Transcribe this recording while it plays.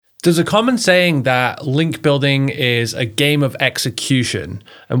There's a common saying that link building is a game of execution.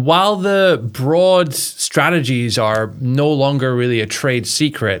 And while the broad strategies are no longer really a trade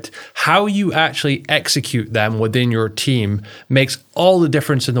secret, how you actually execute them within your team makes all the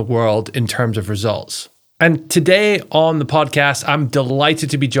difference in the world in terms of results. And today on the podcast, I'm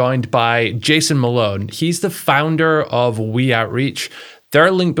delighted to be joined by Jason Malone. He's the founder of We Outreach. They're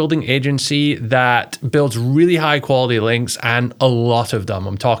a link building agency that builds really high quality links and a lot of them.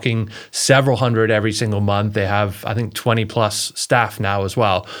 I'm talking several hundred every single month. They have, I think, 20 plus staff now as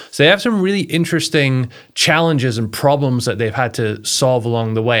well. So they have some really interesting challenges and problems that they've had to solve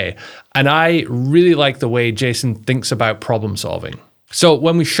along the way. And I really like the way Jason thinks about problem solving. So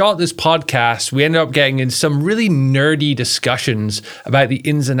when we shot this podcast, we ended up getting in some really nerdy discussions about the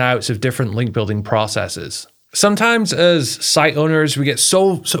ins and outs of different link building processes. Sometimes as site owners, we get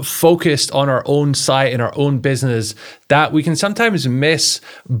so focused on our own site and our own business that we can sometimes miss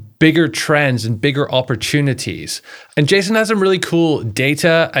bigger trends and bigger opportunities. And Jason has some really cool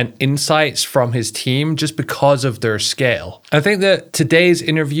data and insights from his team just because of their scale. I think that today's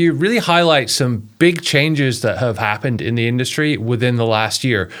interview really highlights some big changes that have happened in the industry within the last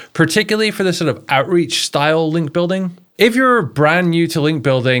year, particularly for the sort of outreach style link building. If you're brand new to link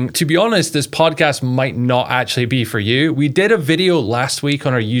building, to be honest, this podcast might not actually be for you. We did a video last week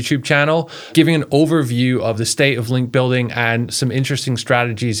on our YouTube channel giving an overview of the state of link building and some interesting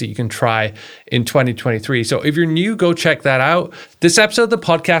strategies that you can try in 2023. So if you're new, go check that out. This episode of the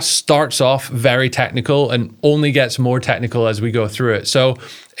podcast starts off very technical and only gets more technical as we go through it. So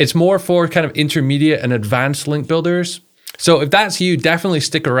it's more for kind of intermediate and advanced link builders. So if that's you, definitely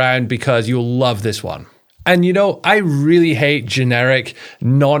stick around because you'll love this one. And you know, I really hate generic,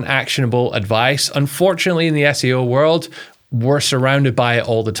 non-actionable advice. Unfortunately, in the SEO world, we're surrounded by it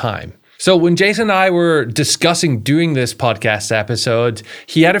all the time. So when Jason and I were discussing doing this podcast episode,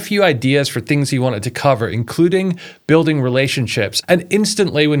 he had a few ideas for things he wanted to cover, including building relationships. And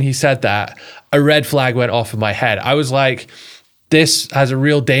instantly when he said that, a red flag went off in my head. I was like, this has a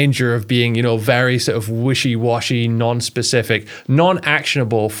real danger of being, very sort of wishy-washy, non-specific,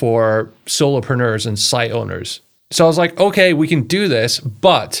 non-actionable for solopreneurs and site owners. So I was like, okay, we can do this,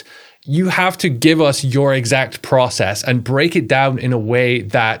 but you have to give us your exact process and break it down in a way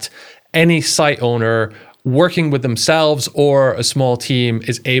that any site owner working with themselves or a small team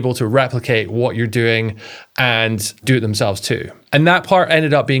is able to replicate what you're doing and do it themselves too. And that part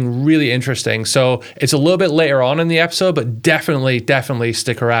ended up being really interesting. So it's a little bit later on in the episode, but definitely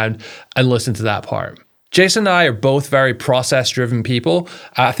stick around and listen to that part. Jason and I are both very process-driven people.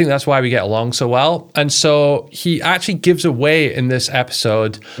 I think that's why we get along so well. And so he actually gives away in this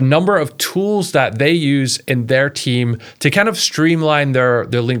episode a number of tools that they use in their team to kind of streamline their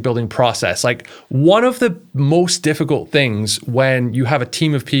link building process. Like one of the most difficult things when you have a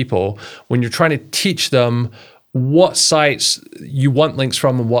team of people, when you're trying to teach them what sites you want links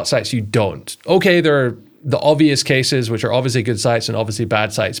from and what sites you don't. Okay, there are the obvious cases, which are obviously good sites and obviously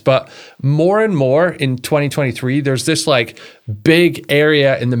bad sites. But more and more in 2023, there's this like big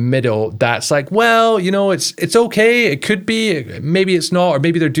area in the middle that's like, well, it's okay. It could be, maybe it's not, or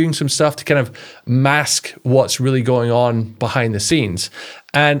maybe they're doing some stuff to kind of mask what's really going on behind the scenes.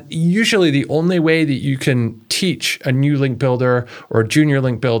 And usually the only way that you can teach a new link builder or a junior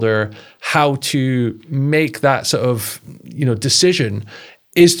link builder how to make that sort of, decision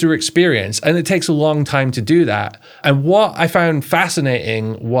is through experience. And it takes a long time to do that. And what I found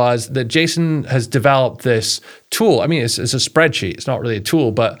fascinating was that Jason has developed this tool. I mean, it's a spreadsheet. It's not really a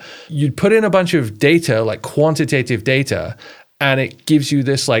tool, but you'd put in a bunch of data, like quantitative data, and it gives you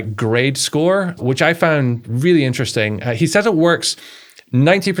this like grade score, which I found really interesting. He says it works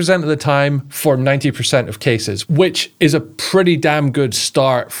 90% of the time for 90% of cases, which is a pretty damn good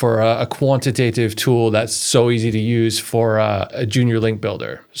start for a quantitative tool that's so easy to use for a junior link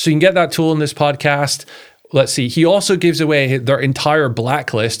builder. So you can get that tool in this podcast. Let's see. He also gives away their entire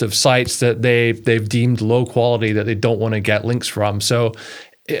blacklist of sites that they've deemed low quality that they don't want to get links from. So,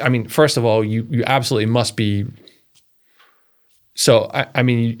 I mean, first of all, you absolutely must be. So, I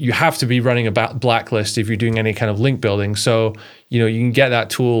mean, you have to be running a blacklist if you're doing any kind of link building. So, you can get that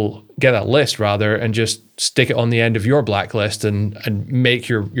tool, get that list rather, and just stick it on the end of your blacklist and make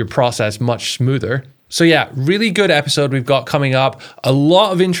your process much smoother. So yeah, really good episode we've got coming up. A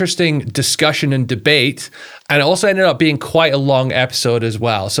lot of interesting discussion and debate, and it also ended up being quite a long episode as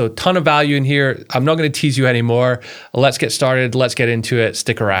well. So a ton of value in here. I'm not going to tease you anymore. Let's get started. Let's get into it.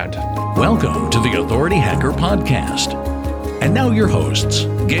 Stick around. Welcome to the Authority Hacker Podcast. And now your hosts,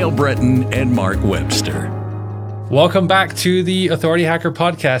 Gail Breton and Mark Webster. Welcome back to the Authority Hacker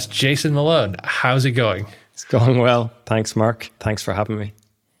Podcast. Jason Malone, how's it going? It's going well. Thanks, Mark. Thanks for having me.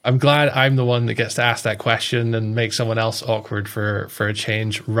 I'm glad I'm the one that gets to ask that question and make someone else awkward for a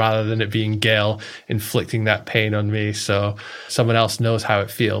change rather than it being Gail inflicting that pain on me. So someone else knows how it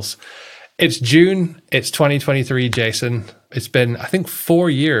feels. It's June. It's 2023, Jason. It's been, I think,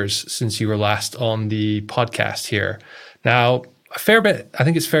 4 years since you were last on the podcast here. Now, a fair bit, I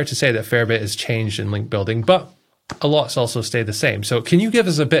think it's fair to say that a fair bit has changed in link building, but a lot's also stayed the same. So can you give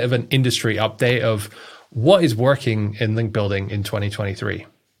us a bit of an industry update of what is working in link building in 2023?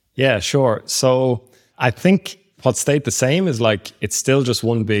 Yeah, sure. So I think what stayed the same is like, it's still just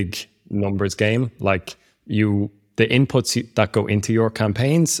one big numbers game. Like the inputs that go into your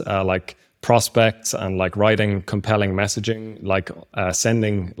campaigns, like prospects and like writing compelling messaging, like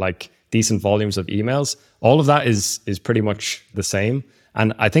sending like decent volumes of emails, all of that is pretty much the same.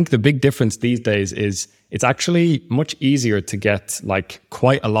 And I think the big difference these days is it's actually much easier to get like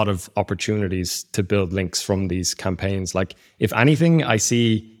quite a lot of opportunities to build links from these campaigns. Like if anything, I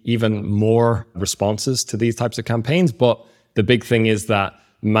see even more responses to these types of campaigns. But the big thing is that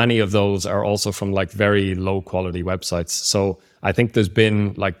many of those are also from like very low quality websites. So I think there's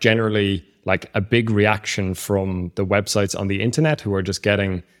been like generally like a big reaction from the websites on the internet who are just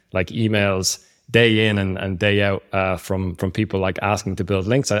getting like emails day in and day out from people like asking to build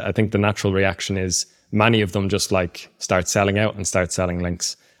links. I think the natural reaction is many of them just like start selling out and start selling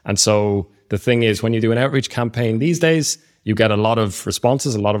links. And so the thing is, when you do an outreach campaign these days, you get a lot of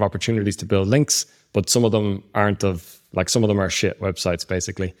responses, a lot of opportunities to build links, but some of them some of them are shit websites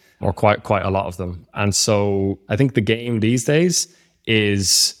basically, or quite a lot of them. And so I think the game these days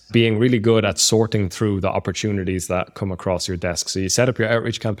is being really good at sorting through the opportunities that come across your desk. So you set up your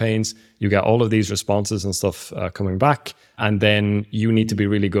outreach campaigns, you get all of these responses and stuff coming back, and then you need to be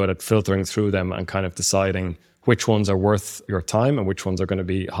really good at filtering through them and kind of deciding which ones are worth your time and which ones are going to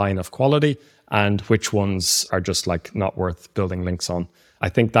be high enough quality and which ones are just like not worth building links on. I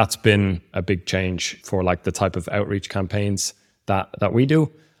think that's been a big change for like the type of outreach campaigns that we do.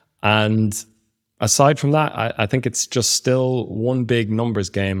 And aside from that, I think it's just still one big numbers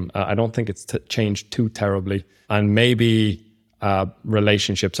game. I don't think it's changed too terribly. And maybe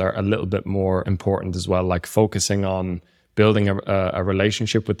relationships are a little bit more important as well, like focusing on building a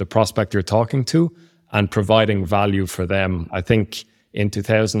relationship with the prospect you're talking to and providing value for them. I think in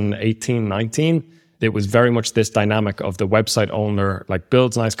 2018, 19, it was very much this dynamic of the website owner like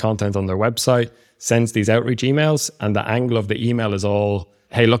builds nice content on their website, sends these outreach emails, and the angle of the email is all,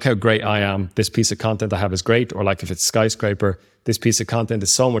 hey, look how great I am. This piece of content I have is great. Or like if it's Skyscraper, this piece of content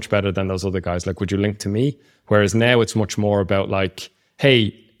is so much better than those other guys. Like, would you link to me? Whereas now it's much more about like,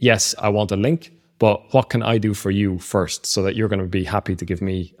 hey, yes, I want a link, but what can I do for you first so that you're going to be happy to give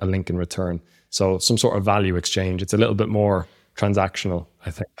me a link in return? So some sort of value exchange. It's a little bit more transactional,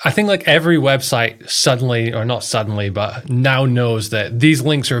 I think. I think like every website suddenly, or not suddenly, but now knows that these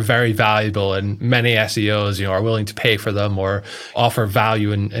links are very valuable and many SEOs, are willing to pay for them or offer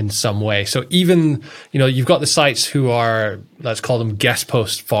value in some way. So even, you've got the sites who are, let's call them guest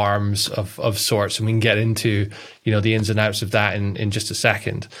post farms of sorts, and we can get into, the ins and outs of that in just a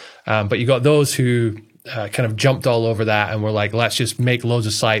second. But you got those who kind of jumped all over that and we're like, let's just make loads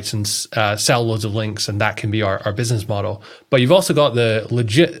of sites and sell loads of links, and that can be our business model. But you've also got the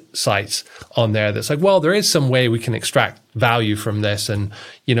legit sites on there that's like, well, there is some way we can extract value from this, and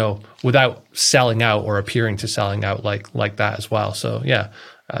without selling out or appearing to selling out like that as well. So yeah,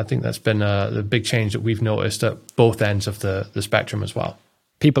 I think that's been the big change that we've noticed at both ends of the spectrum as well.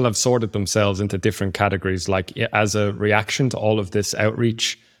 People have sorted themselves into different categories, like as a reaction to all of this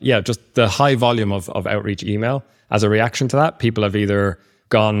outreach. Yeah, just the high volume of outreach email. As a reaction to that, people have either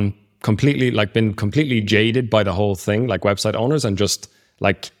been completely jaded by the whole thing, like website owners, and just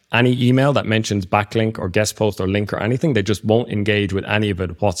like any email that mentions backlink or guest post or link or anything, they just won't engage with any of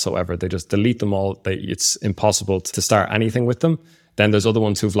it whatsoever. They just delete them all. It's impossible to start anything with them. Then there's other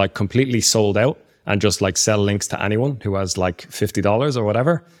ones who've like completely sold out and just like sell links to anyone who has like $50 or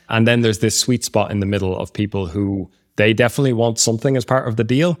whatever. And then there's this sweet spot in the middle of people who they definitely want something as part of the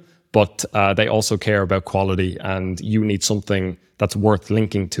deal, but they also care about quality, and you need something that's worth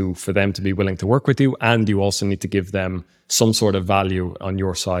linking to for them to be willing to work with you. And you also need to give them some sort of value on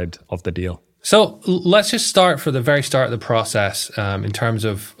your side of the deal. So let's just start for the very start of the process in terms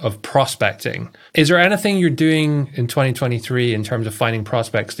of prospecting. Is there anything you're doing in 2023 in terms of finding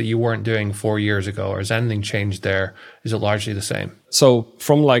prospects that you weren't doing 4 years ago, or has anything changed there? Is it largely the same? So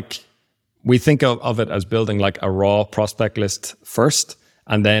from we think of it as building like a raw prospect list first,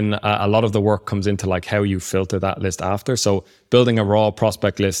 and then a lot of the work comes into like how you filter that list after. So building a raw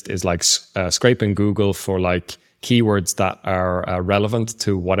prospect list is like scraping Google for like keywords that are relevant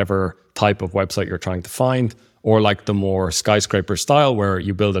to whatever type of website you're trying to find, or like the more skyscraper style where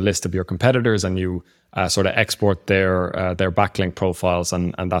you build a list of your competitors and you sort of export their backlink profiles,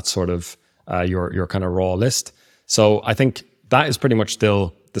 and that's sort of your kind of raw list. So I think that is pretty much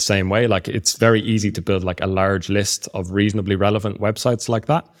still the same way. Like it's very easy to build like a large list of reasonably relevant websites like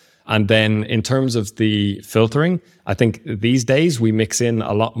that. And then in terms of the filtering, I think these days we mix in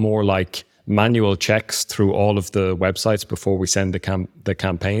a lot more like manual checks through all of the websites before we send the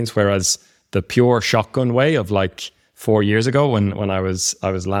campaigns. Whereas the pure shotgun way of like 4 years ago when I was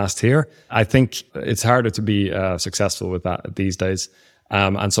last here, I think it's harder to be successful with that these days.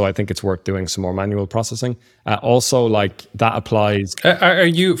 And so I think it's worth doing some more manual processing. Also, like that applies. Are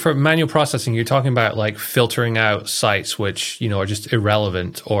you, for manual processing, you're talking about like filtering out sites which, are just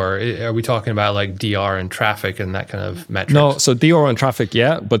irrelevant, or are we talking about like DR and traffic and that kind of metrics? No, so DR and traffic,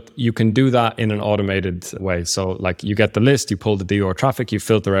 yeah, but you can do that in an automated way. So like you get the list, you pull the DR traffic, you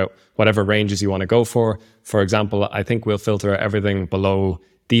filter out whatever ranges you want to go for. For example, I think we'll filter out everything below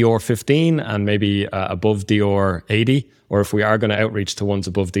DR 15 and maybe above DR 80. Or if we are going to outreach to ones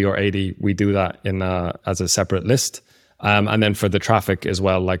above DR 80, we do that in as a separate list. And then for the traffic as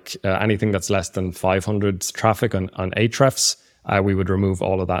well, like anything that's less than 500 traffic on Ahrefs, we would remove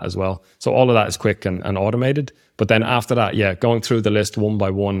all of that as well. So all of that is quick and automated. But then after that, yeah, going through the list one by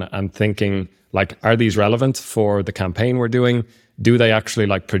one and thinking like, are these relevant for the campaign we're doing? Do they actually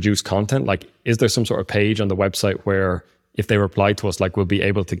like produce content? Like, is there some sort of page on the website where if they reply to us, like we'll be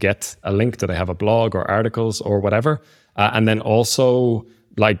able to get a link? Do they have a blog or articles or whatever? And then also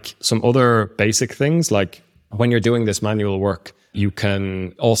like some other basic things, like when you're doing this manual work, you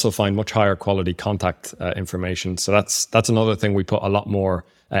can also find much higher quality contact information. So that's another thing we put a lot more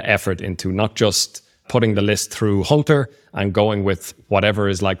effort into, not just putting the list through Hunter and going with whatever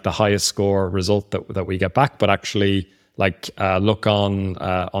is like the highest score result that we get back, but actually like look on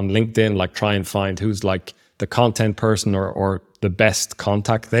LinkedIn, like try and find who's like the content person or the best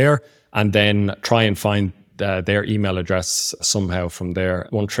contact there, and then try and find their email address somehow from there.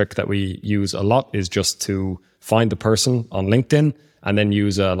 One trick that we use a lot is just to find the person on LinkedIn and then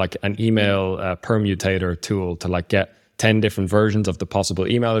use like an email permutator tool to like get 10 different versions of the possible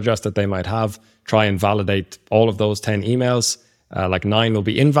email address that they might have, try and validate all of those 10 emails. Like 9 will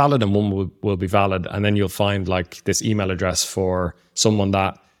be invalid and 1 will be valid. And then you'll find like this email address for someone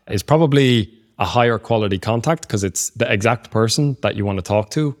that is probably a higher quality contact because it's the exact person that you want to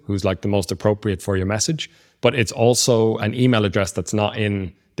talk to, who's like the most appropriate for your message. But it's also an email address that's not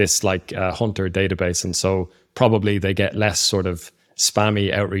in this like Hunter database. And so probably they get less sort of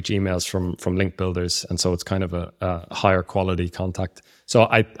spammy outreach emails from link builders. And so it's kind of a higher quality contact. So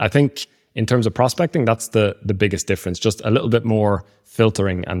I think in terms of prospecting, that's the biggest difference, just a little bit more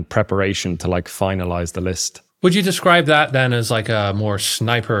filtering and preparation to like finalize the list. Would you describe that then as like a more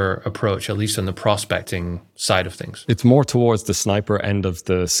sniper approach, at least on the prospecting side of things? It's more towards the sniper end of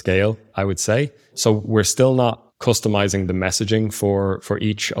the scale, I would say. So we're still not customizing the messaging for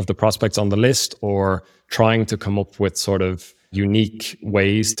each of the prospects on the list or trying to come up with sort of unique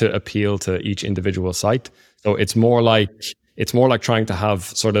ways to appeal to each individual site. So it's more like trying to have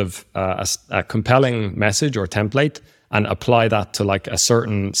sort of a compelling message or template and apply that to like a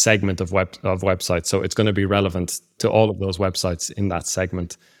certain segment of websites. So it's going to be relevant to all of those websites in that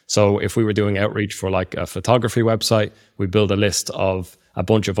segment. So if we were doing outreach for like a photography website, we build a list of a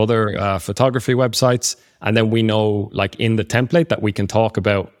bunch of other photography websites. And then we know like in the template that we can talk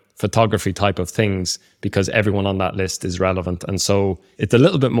about photography type of things because everyone on that list is relevant. And so it's a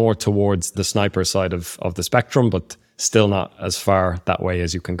little bit more towards the sniper side of the spectrum, but still not as far that way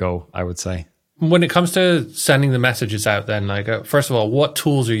as you can go, I would say. When it comes to sending the messages out then, like, first of all, what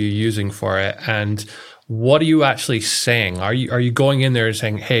tools are you using for it? And what are you actually saying? Are you going in there and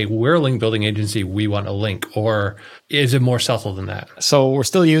saying, hey, we're a link building agency, we want a link? Or is it more subtle than that? So we're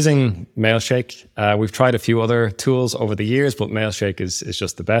still using Mailshake. We've tried a few other tools over the years, but Mailshake is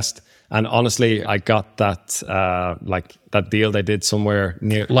just the best. And honestly, I got that like that deal they did somewhere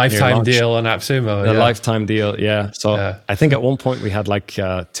near lifetime deal on AppSumo. The lifetime deal, yeah. So I think at one point we had like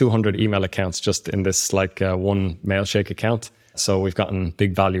 200 email accounts just in this like one Mailshake account. So we've gotten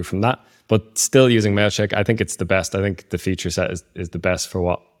big value from that. But still using Mailshake, I think it's the best. I think the feature set is the best for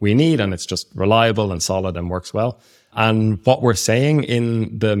what we need, and it's just reliable and solid and works well. And what we're saying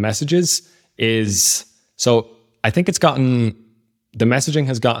in the messages is, so I think the messaging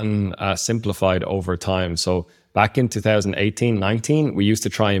has gotten simplified over time. So back in 2018, 19, we used to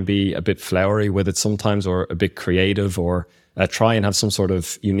try and be a bit flowery with it sometimes, or a bit creative, or try and have some sort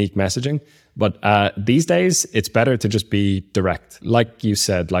of unique messaging. But these days, it's better to just be direct. Like you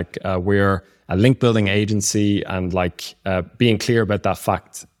said, like we're a link building agency, and like being clear about that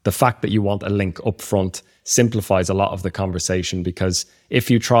fact. The fact that you want a link up front simplifies a lot of the conversation, because if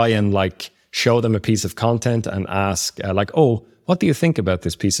you try and like show them a piece of content and ask like, oh, what do you think about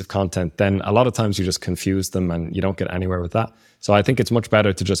this piece of content? Then a lot of times you just confuse them and you don't get anywhere with that. So I think it's much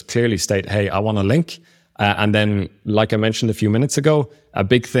better to just clearly state, hey, I want a link. And then, like I mentioned a few minutes ago, a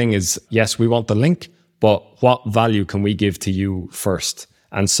big thing is, yes, we want the link, but what value can we give to you first?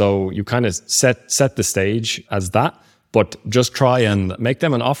 And so you kind of set the stage as that, but just try and make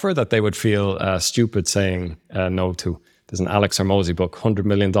them an offer that they would feel stupid saying no to. There's an Alex Hormozi book, $100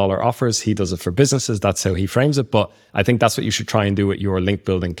 million offers. He does it for businesses. That's how he frames it. But I think that's what you should try and do with your link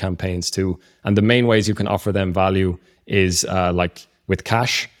building campaigns too. And the main ways you can offer them value is like with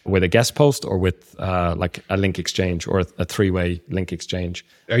cash, with a guest post, or with like a link exchange, or a three-way link exchange.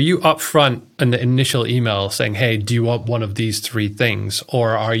 Are you upfront in the initial email saying, hey, do you want one of these three things?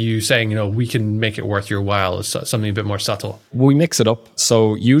 Or are you saying, we can make it worth your while? It's something a bit more subtle. We mix it up.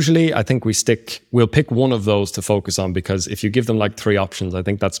 So usually I think we'll pick one of those to focus on, because if you give them like three options, I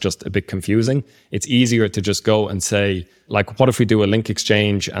think that's just a bit confusing. It's easier to just go and say, like, what if we do a link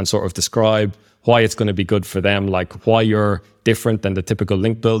exchange and sort of describe why it's going to be good for them, like why you're different than the typical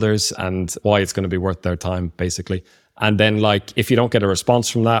link builders and why it's going to be worth their time, basically. And then like, if you don't get a response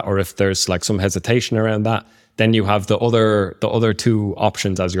from that, or if there's like some hesitation around that, then you have the other two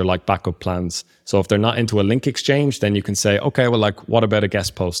options as your like backup plans. So if they're not into a link exchange, then you can say, okay, well, like, what about a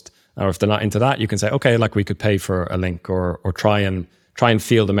guest post? Or if they're not into that, you can say, okay, like we could pay for a link, or try and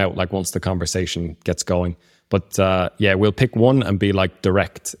feel them out like once the conversation gets going. But yeah, we'll pick one and be like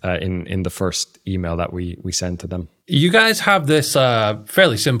direct in the first email that we send to them. You guys have this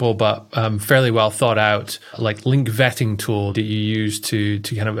fairly simple but fairly well thought out like link vetting tool that you use to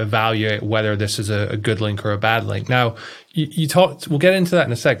kind of evaluate whether this is a good link or a bad link. Now, you talked, we'll get into that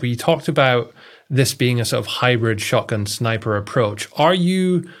in a sec, but you talked about this being a sort of hybrid shotgun sniper approach. Are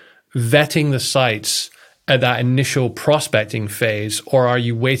you vetting the sites at that initial prospecting phase, or are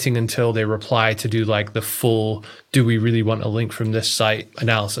you waiting until they reply to do like the full, do we really want a link from this site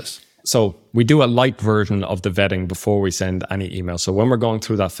analysis? So we do a light version of the vetting before we send any email. So when we're going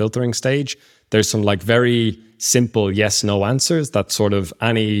through that filtering stage, there's some like very simple yes, no answers that sort of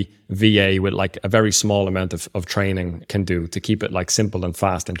any VA with like a very small amount of training can do to keep it like simple and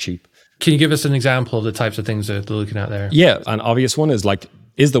fast and cheap. Can you give us an example of the types of things that they're looking at there? Yeah, an obvious one is like,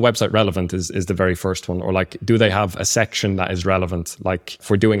 is the website relevant is the very first one, or like, do they have a section that is relevant? Like if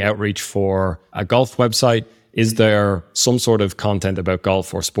we're doing outreach for a golf website, is there some sort of content about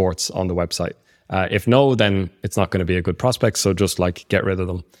golf or sports on the website? If no, then it's not going to be a good prospect. So just like get rid of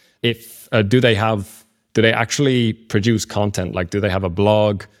them. If do they actually produce content? Like, do they have a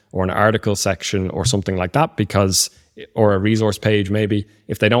blog or an article section or something like that? Or a resource page maybe.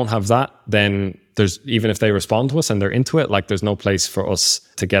 If they don't have that, then even if they respond to us and they're into it, like there's no place for us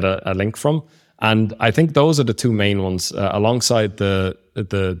to get a link from. And I think those are the two main ones, alongside the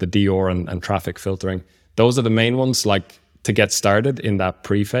DOR and traffic filtering. Those are the main ones, like to get started in that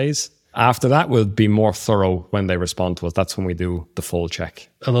pre-phase. After that, we'll be more thorough when they respond to us. That's when we do the full check.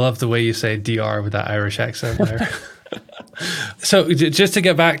 I love the way you say DR with that Irish accent there. So just to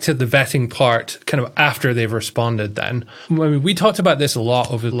get back to the vetting part, kind of after they've responded then, I mean, we talked about this a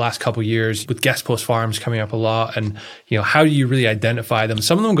lot over the last couple of years with guest post farms coming up a lot. And, how do you really identify them?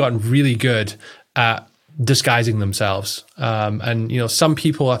 Some of them gotten really good at disguising themselves. And, some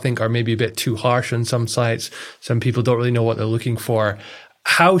people I think are maybe a bit too harsh on some sites. Some people don't really know what they're looking for.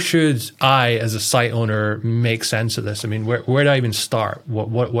 How should I, as a site owner, make sense of this? I mean, where do I even start?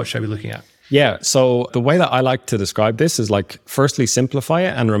 What should I be looking at? Yeah, so the way that I like to describe this is like, firstly, simplify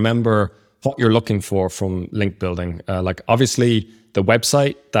it and remember what you're looking for from link building. Like obviously the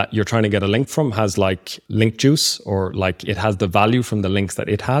website that you're trying to get a link from has like link juice, or like it has the value from the links that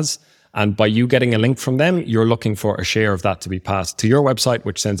it has. And by you getting a link from them, you're looking for a share of that to be passed to your website,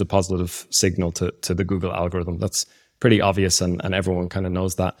 which sends a positive signal to the Google algorithm. That's pretty obvious, and everyone kind of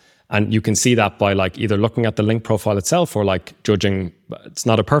knows that. And you can see that by like either looking at the link profile itself, or like judging, it's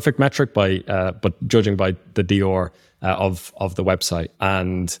not a perfect metric but judging by the DOR of the website.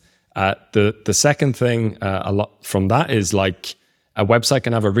 And the second thing a lot from that is like a website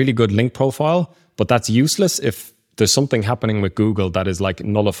can have a really good link profile, but that's useless if there's something happening with Google that is like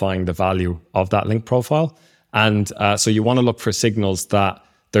nullifying the value of that link profile. And so you want to look for signals that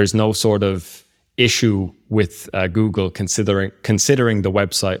there's no sort of issue with Google considering the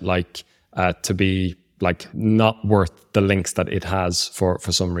website like to be like not worth the links that it has for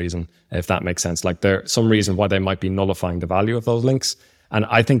some reason, if that makes sense. Like there's some reason why they might be nullifying the value of those links. And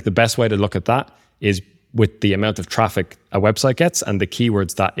I think the best way to look at that is with the amount of traffic a website gets and the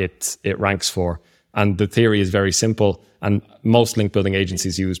keywords that it ranks for. And the theory is very simple. And most link building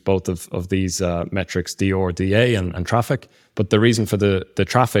agencies use both of these metrics, DOR, DA, and traffic. But the reason for the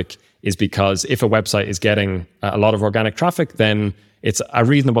traffic is because if a website is getting a lot of organic traffic, then it's a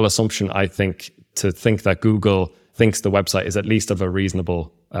reasonable assumption, I think, to think that Google thinks the website is at least of a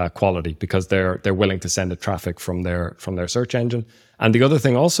reasonable quality, because they're willing to send the traffic from their search engine. And the other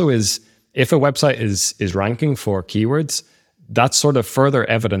thing also is, if a website is ranking for keywords, that's sort of further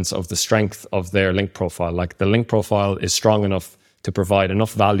evidence of the strength of their link profile. Like the link profile is strong enough to provide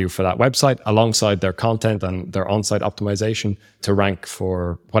enough value for that website alongside their content and their on-site optimization to rank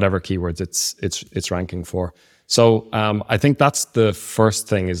for whatever keywords it's ranking for. So I think that's the first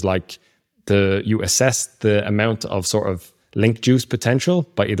thing, is like you assess the amount of sort of link juice potential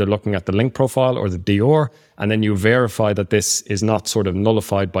by either looking at the link profile or the DOR, and then you verify that this is not sort of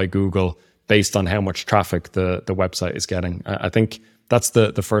nullified by Google based on how much traffic the website is getting. I think that's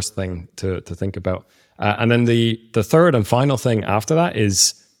the first thing to think about. And then the third and final thing after that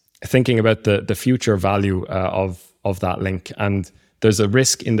is thinking about the future value of that link. And there's a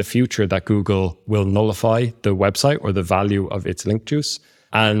risk in the future that Google will nullify the website or the value of its link juice.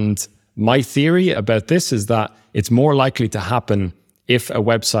 And my theory about this is that it's more likely to happen if a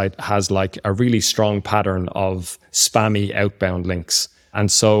website has like a really strong pattern of spammy outbound links.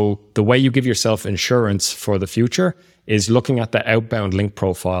 And so the way you give yourself insurance for the future is looking at the outbound link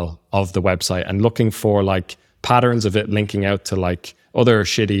profile of the website and looking for like patterns of it linking out to like other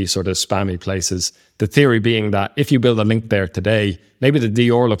shitty sort of spammy places. The theory being that if you build a link there today, maybe the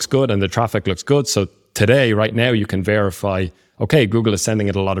DOR looks good and the traffic looks good. So today, right now, you can verify, okay, Google is sending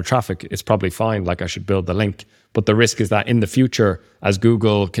it a lot of traffic. It's probably fine. Like I should build the link. But the risk is that in the future, as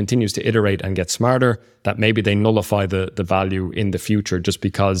Google continues to iterate and get smarter, that maybe they nullify the value in the future just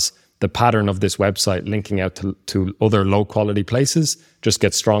because the pattern of this website linking out to other low quality places just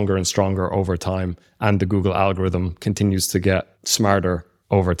gets stronger and stronger over time. And the Google algorithm continues to get smarter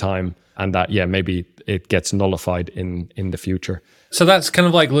over time. And that, yeah, maybe it gets nullified in the future. So that's kind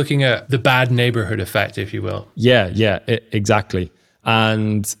of like looking at the bad neighborhood effect, if you will. Yeah, exactly.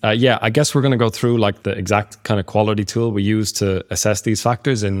 And I guess we're going to go through like the exact kind of quality tool we use to assess these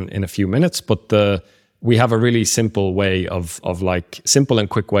factors in a few minutes. But we have a really simple way of like simple and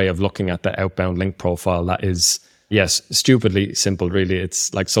quick way of looking at the outbound link profile that is, yes, stupidly simple, really.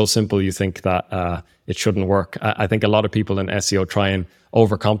 It's like so simple you think that it shouldn't work. I think a lot of people in SEO try and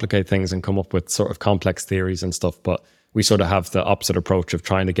overcomplicate things and come up with sort of complex theories and stuff. But we sort of have the opposite approach of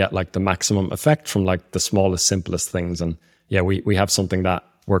trying to get like the maximum effect from like the smallest, simplest things. And yeah, we have something that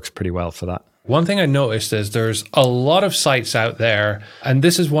works pretty well for that. One thing I noticed is there's a lot of sites out there, and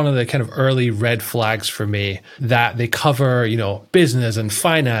this is one of the kind of early red flags for me, that they cover, business and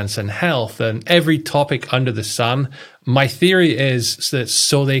finance and health and every topic under the sun. My theory is that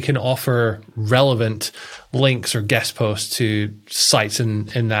so they can offer relevant links or guest posts to sites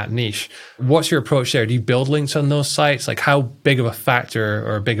in that niche. What's your approach there? Do you build links on those sites? Like how big of a factor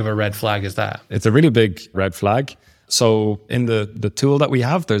or big of a red flag is that? It's a really big red flag. So in the tool that we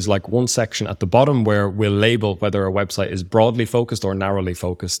have, there's like one section at the bottom where we'll label whether a website is broadly focused or narrowly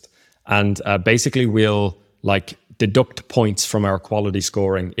focused. And basically we'll like deduct points from our quality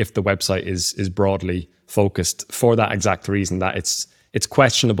scoring if the website is broadly focused for that exact reason, that it's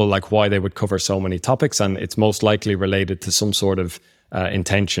questionable like why they would cover so many topics, and it's most likely related to some sort of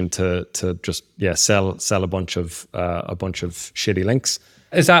intention to just sell a bunch of shitty links.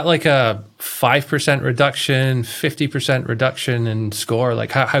 Is that like a 5% reduction, 50% reduction in score?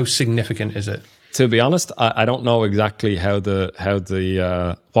 Like how significant is it? To be honest, I don't know exactly how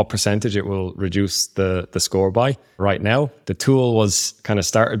what percentage it will reduce the score by right now. The tool was kind of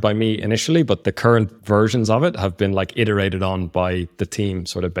started by me initially, but the current versions of it have been like iterated on by the team,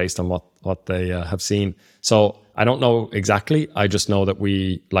 sort of based on what they have seen. So I don't know exactly. I just know that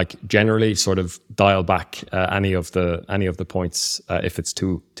we like generally sort of dial back any of the points if it's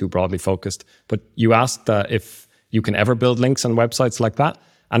too broadly focused. But you asked if you can ever build links on websites like that.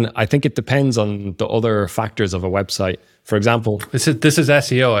 And I think it depends on the other factors of a website. For example, this is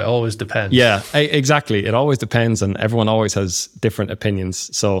SEO. It always depends. Yeah, exactly. It always depends, and everyone always has different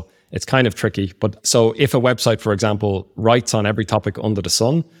opinions. So it's kind of tricky. But so if a website, for example, writes on every topic under the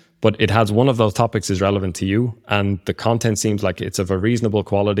sun, but it has one of those topics is relevant to you, and the content seems like it's of a reasonable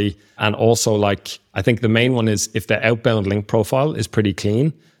quality, and also like I think the main one is if the outbound link profile is pretty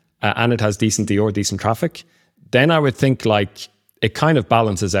clean and it has decent DOR, decent traffic, then I would think like it kind of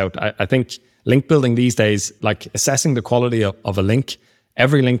balances out. I think link building these days, like assessing the quality of a link,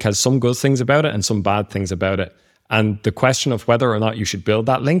 every link has some good things about it and some bad things about it. And the question of whether or not you should build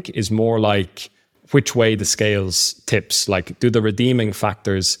that link is more like, which way the scales tips. Like, do the redeeming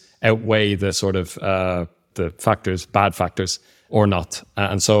factors outweigh the sort of the factors, bad factors, or not?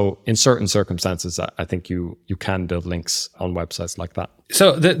 And so in certain circumstances, I think you can build links on websites like that.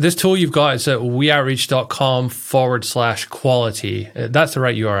 So this tool you've got is at weoutreach.com/quality. That's the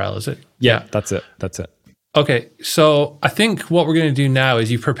right URL, is it? Yeah, that's it. Okay, so I think what we're going to do now is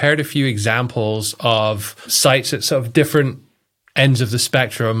you've prepared a few examples of sites at sort of different ends of the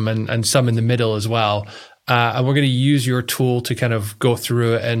spectrum and some in the middle as well. And we're going to use your tool to kind of go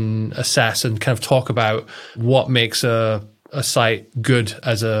through it and assess and kind of talk about what makes a site good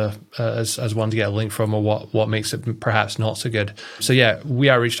as one to get a link from, or what makes it perhaps not so good. So yeah,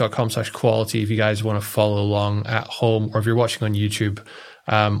 weoutreach.com/quality if you guys want to follow along at home, or if you're watching on YouTube.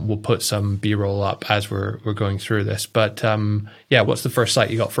 We'll put some B-roll up as we're going through this. But yeah, what's the first site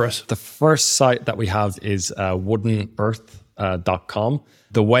you got for us? The first site that we have is woodenearth.com.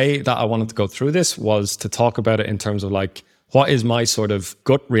 The way that I wanted to go through this was to talk about it in terms of like, what is my sort of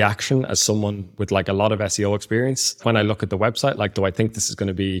gut reaction as someone with like a lot of SEO experience when I look at the website? Like, do I think this is going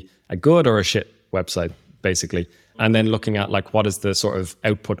to be a good or a shit website, basically? And then looking at like, what is the sort of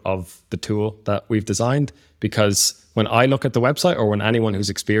output of the tool that we've designed? Because when I look at the website, or when anyone who's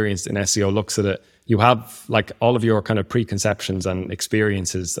experienced in SEO looks at it, you have like all of your kind of preconceptions and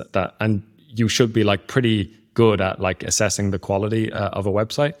experiences that and you should be like pretty good at like assessing the quality of a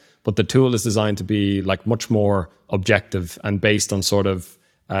website. But the tool is designed to be like much more objective and based on sort of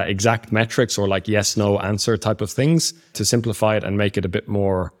exact metrics or like yes, no answer type of things to simplify it and make it a bit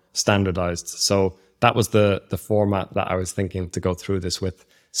more standardized. So that was the format that I was thinking to go through this with.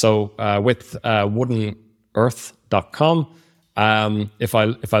 So with woodenearth.com, if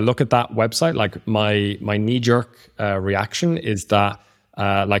I look at that website, like my knee-jerk reaction is that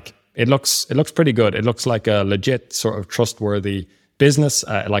like it looks pretty good. It looks like a legit sort of trustworthy business.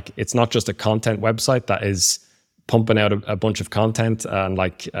 Like, it's not just a content website that is pumping out a bunch of content and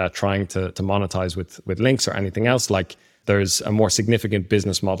like trying to monetize with links or anything else. Like, there's a more significant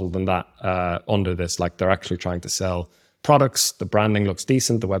business model than that under this. Like, they're actually trying to sell products. The branding looks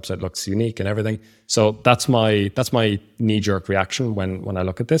decent. The website looks unique and everything. So that's my knee-jerk reaction when I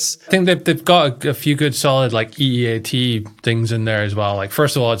look at this. I think they've got a few good solid like EEAT things in there as well. Like,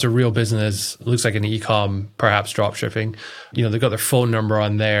 first of all, it's a real business. It looks like an e-com, perhaps drop shipping. You know, they've got their phone number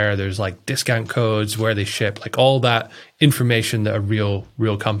on there. There's like discount codes, where they ship, like all that information that a real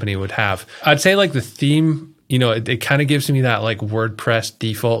company would have. I'd say like the theme, you know, it kind of gives me that like WordPress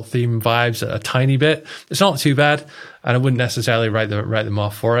default theme vibes a tiny bit. It's not too bad, and I wouldn't necessarily write them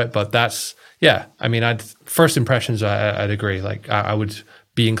off for it. But that's, yeah, I mean, first impressions, I'd agree. Like, I would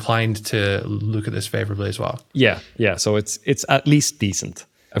be inclined to look at this favorably as well. Yeah. So it's at least decent.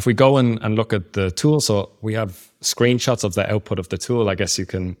 If we go and look at the tool, so we have screenshots of the output of the tool. I guess you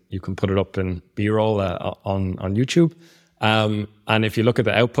can put it up in B-roll on YouTube. And if you look at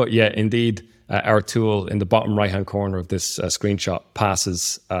the output, yeah, indeed. Our tool in the bottom right-hand corner of this screenshot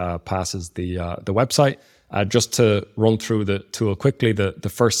passes the website. Just to run through the tool quickly, the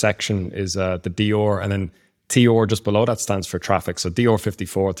first section is the DR, and then TR just below that stands for traffic. So DR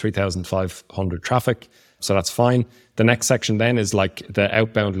 54, 3,500 traffic. So that's fine. The next section then is like the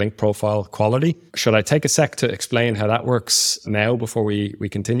outbound link profile quality. Should I take a sec to explain how that works now before we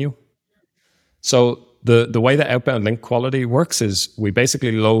continue? So the way that outbound link quality works is we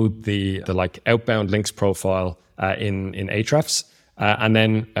basically load the like outbound links profile in Ahrefs, and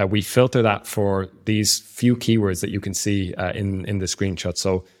then we filter that for these few keywords that you can see in the screenshot.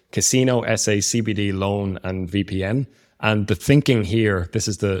 So casino, SA, CBD, loan, and VPN. And the thinking here, this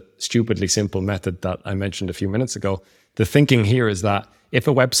is the stupidly simple method that I mentioned a few minutes ago. The thinking here is that if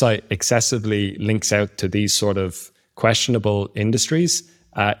a website excessively links out to these sort of questionable industries,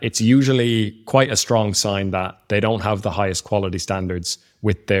 it's usually quite a strong sign that they don't have the highest quality standards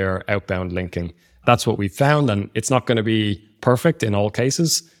with their outbound linking. That's what we found, and it's not going to be perfect in all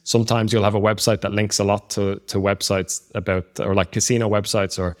cases. Sometimes you'll have a website that links a lot to websites about, or like casino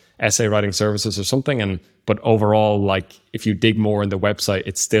websites or essay writing services or something. But overall, like if you dig more in the website,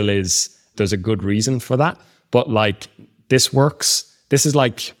 it still is, there's a good reason for that. But like this works. This is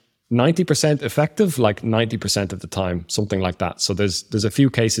like 90% effective, like 90% of the time, something like that. So there's a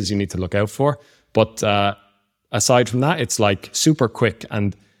few cases you need to look out for. But aside from that, it's like super quick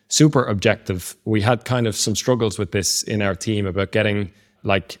and super objective. We had kind of some struggles with this in our team about getting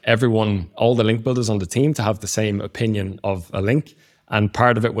like everyone, all the link builders on the team to have the same opinion of a link. And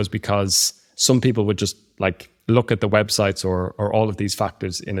part of it was because some people would just like look at the websites or all of these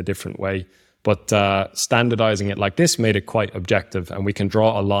factors in a different way. But standardizing it like this made it quite objective, and we can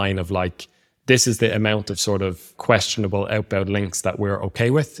draw a line of like, this is the amount of sort of questionable outbound links that we're okay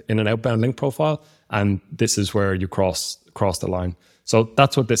with in an outbound link profile. And this is where you cross the line. So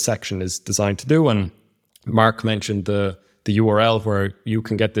that's what this section is designed to do. And Mark mentioned the URL where you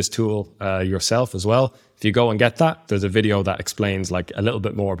can get this tool yourself as well. If you go and get that, there's a video that explains like a little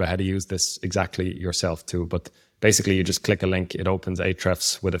bit more about how to use this exactly yourself too. But basically you just click a link, it opens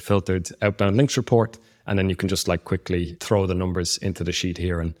Ahrefs with a filtered outbound links report, and then you can just like quickly throw the numbers into the sheet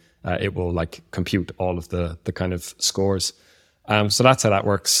here, and it will like compute all of the kind of scores. So that's how that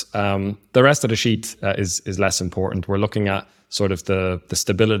works. The rest of the sheet is less important. We're looking at sort of the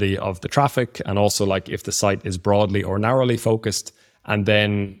stability of the traffic, and also like if the site is broadly or narrowly focused, and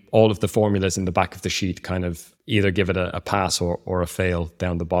then all of the formulas in the back of the sheet kind of either give it a pass or a fail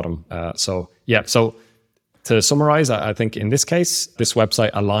down the bottom. So to summarize, I think in this case, this website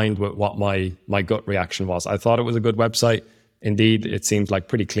aligned with what my gut reaction was. I thought it was a good website. Indeed, it seemed like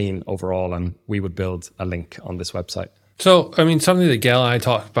pretty clean overall, and we would build a link on this website. So, I mean, something that Gail and I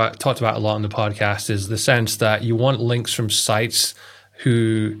talked about a lot on the podcast is the sense that you want links from sites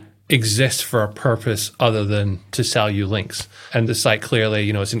who exist for a purpose other than to sell you links. And the site clearly,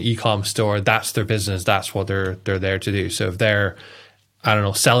 it's an e-com store. That's their business. That's what they're there to do. So if they're, I don't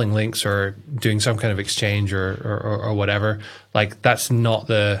know, selling links or doing some kind of exchange or whatever, like that's not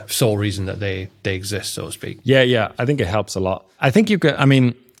the sole reason that they exist, so to speak. Yeah. I think it helps a lot. I think you could, I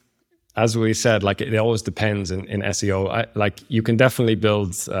mean, as we said, like it always depends in SEO. Like you can definitely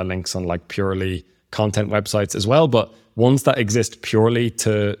build links on like purely content websites as well, but ones that exist purely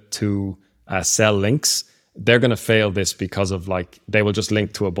to sell links, they're going to fail this because of like, they will just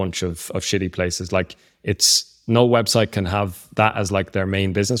link to a bunch of shitty places. Like no website can have that as like their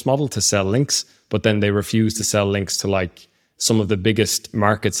main business model to sell links, but then they refuse to sell links to like some of the biggest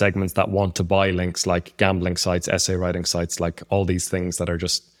market segments that want to buy links, like gambling sites, essay writing sites, like all these things that are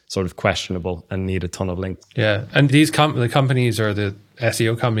just sort of questionable and need a ton of links. Yeah, and these the companies or the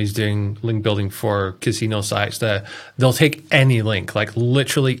SEO companies doing link building for casino sites, they'll take any link, like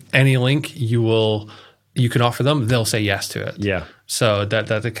literally any link you can offer them, they'll say yes to it. Yeah. So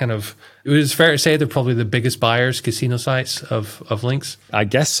that kind of, it was fair to say they're probably the biggest buyers, casino sites of links. I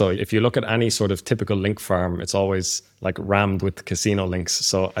guess so. If you look at any sort of typical link farm, it's always like rammed with casino links.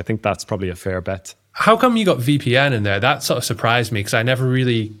 So I think that's probably a fair bet. How come you got VPN in there? That sort of surprised me because I never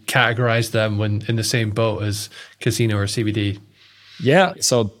really categorized them when in the same boat as casino or CBD. Yeah,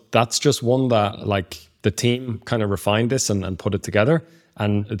 so that's just one that like the team kind of refined this and put it together.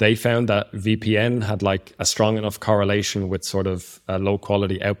 And they found that VPN had like a strong enough correlation with sort of low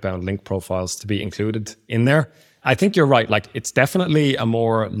quality outbound link profiles to be included in there. I think you're right. Like it's definitely a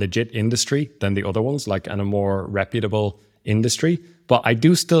more legit industry than the other ones, like, and a more reputable industry. But I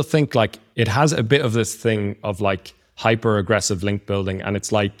do still think like it has a bit of this thing of like hyper aggressive link building. And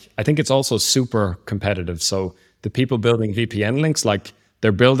it's like, I think it's also super competitive. So the people building VPN links, like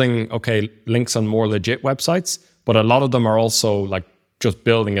they're building, links on more legit websites, but a lot of them are also like just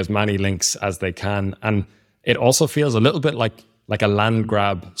building as many links as they can. And it also feels a little bit like a land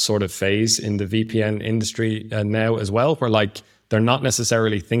grab sort of phase in the VPN industry now as well, where like they're not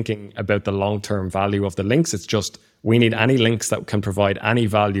necessarily thinking about the long-term value of the links. It's just, we need any links that can provide any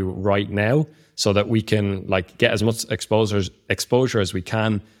value right now so that we can like get as much exposure as we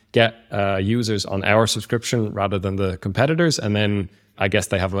can, get users on our subscription rather than the competitors. And then I guess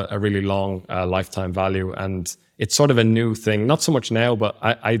they have a really long lifetime value. And it's sort of a new thing, not so much now, but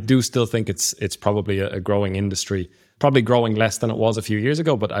I do still think it's probably a growing industry, probably growing less than it was a few years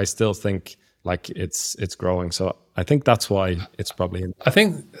ago, but I still think like it's growing. So I think that's why it's probably in. I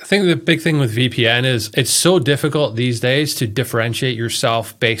think the big thing with VPN is it's so difficult these days to differentiate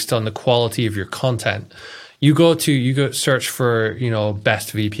yourself based on the quality of your content. You go search for,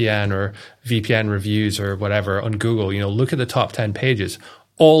 best VPN or VPN reviews or whatever on Google, look at the top 10 pages.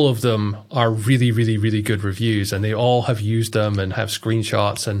 All of them are really, really, really good reviews, and they all have used them and have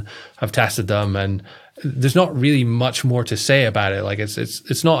screenshots and have tested them. And there's not really much more to say about it. Like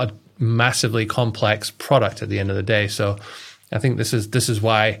it's not a massively complex product at the end of the day. So I think this is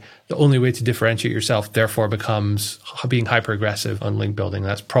why the only way to differentiate yourself therefore becomes being hyper aggressive on link building.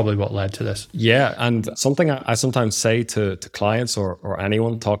 That's probably what led to this. Yeah, and something I sometimes say to clients or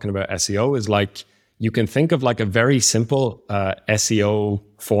anyone talking about SEO is like, you can think of like a very simple SEO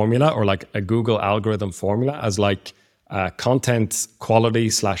formula or like a Google algorithm formula as like content quality /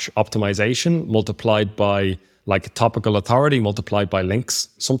 optimization multiplied by like topical authority multiplied by links,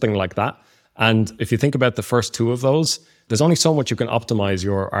 something like that. And if you think about the first two of those, there's only so much you can optimize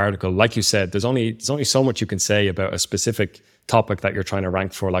your article. Like you said, there's only so much you can say about a specific topic that you're trying to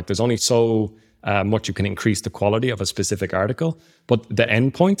rank for. Like there's only so much you can increase the quality of a specific article. But the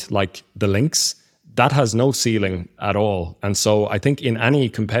endpoint, like the links, that has no ceiling at all. And so I think in any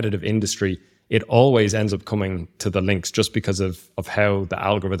competitive industry, it always ends up coming to the links just because of how the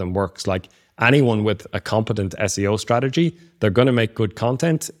algorithm works. Like anyone with a competent SEO strategy, they're going to make good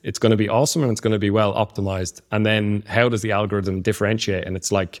content. It's going to be awesome and it's going to be well optimized. And then how does the algorithm differentiate? And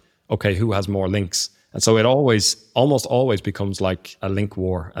it's like, okay, who has more links? And so it almost always becomes like a link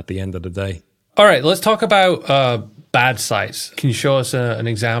war at the end of the day. All right, let's talk about bad sites. Can you show us an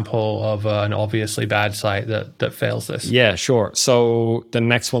example of an obviously bad site that fails this? Yeah, sure. So the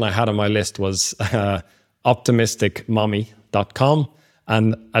next one I had on my list was optimisticmommy.com.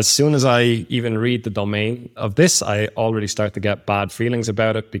 And as soon as I even read the domain of this, I already start to get bad feelings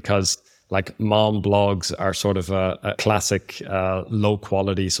about it because like mom blogs are sort of a classic low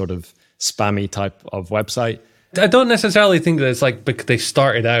quality sort of spammy type of website. I don't necessarily think that it's like they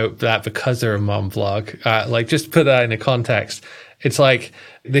started out that because they're a mom vlog. Like just put that into context. It's like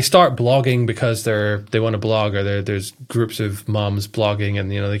they start blogging because they want to blog, or there's groups of moms blogging, and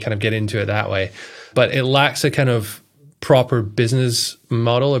they kind of get into it that way. But it lacks a kind of proper business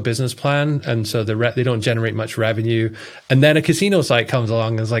model or business plan, and so they don't generate much revenue. And then a casino site comes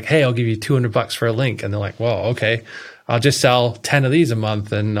along and is like, "Hey, I'll give you $200 for a link," and they're like, "Well, okay, I'll just sell 10 of these a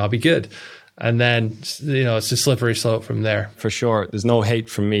month and I'll be good." And then, it's a slippery slope from there. For sure. There's no hate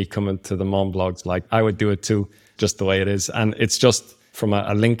from me coming to the mom blogs. Like I would do it too, just the way it is. And it's just from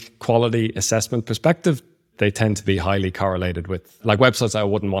a link quality assessment perspective, they tend to be highly correlated with like websites I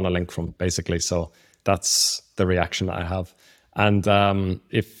wouldn't want to link from, basically. So that's the reaction that I have. And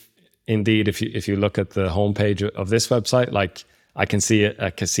if you look at the homepage of this website, like I can see a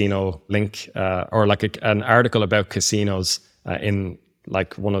casino link or like an article about casinos in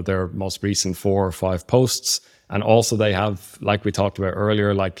like one of their most recent 4 or 5 posts. And also they have, like we talked about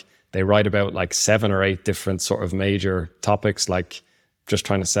earlier, like they write about like 7 or 8 different sort of major topics, like just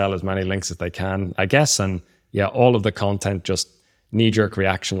trying to sell as many links as they can, I guess. And yeah, all of the content, just knee-jerk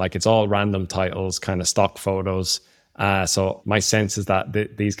reaction, like it's all random titles, kind of stock photos. So my sense is that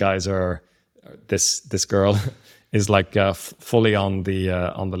these guys are, this girl is like fully on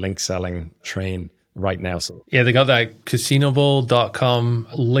the link selling train right now. So yeah, they got that casinable.com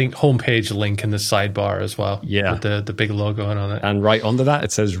link homepage link in the sidebar as well. Yeah, with the big logo on it. And right under that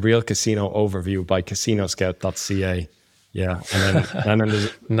it says Real Casino Overview by casinoscout.ca. Yeah, and then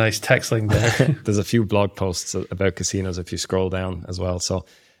there's nice text link there. There's a few blog posts about casinos if you scroll down as well. So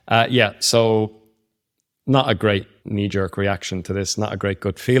so not a great knee-jerk reaction to this, not a great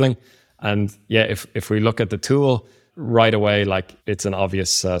gut feeling. And yeah, if we look at the tool right away, like it's an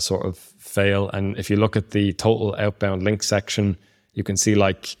obvious sort of fail. And if you look at the total outbound link section, you can see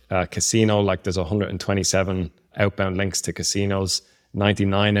like casino, like there's 127 outbound links to casinos,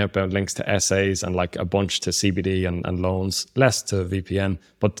 99 outbound links to essays, and like a bunch to CBD and loans, less to VPN.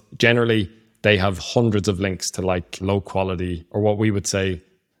 But generally, they have hundreds of links to like low quality, or what we would say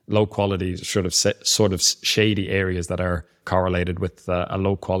low quality, sort of shady areas that are correlated with a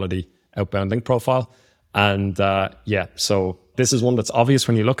low quality outbound link profile. And so this is one that's obvious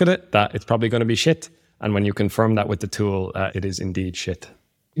when you look at it, that it's probably going to be shit. And when you confirm that with the tool, it is indeed shit.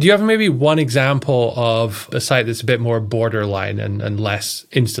 Do you have maybe one example of a site that's a bit more borderline and less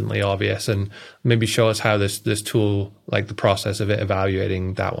instantly obvious, and maybe show us how this tool, like the process of it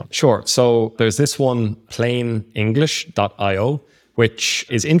evaluating that one? Sure. So there's this one, plainenglish.io, which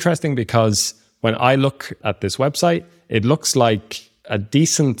is interesting because when I look at this website, it looks like a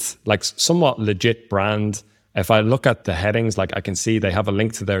decent, like somewhat legit brand. If I look at the headings, like I can see they have a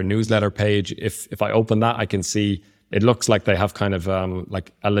link to their newsletter page. If I open that, I can see it looks like they have kind of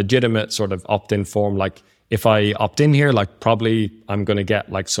like a legitimate sort of opt-in form. Like if I opt in here, like probably I'm going to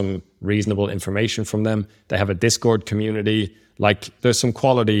get like some reasonable information from them. They have a Discord community. Like there's some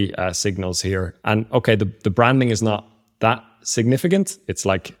quality signals here. And okay, the branding is not that significant. It's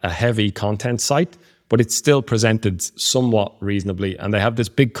like a heavy content site, but it's still presented somewhat reasonably. And they have this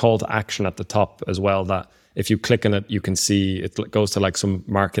big call to action at the top as well, that if you click on it, you can see it goes to like some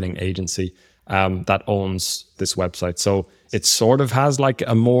marketing agency that owns this website. So it sort of has like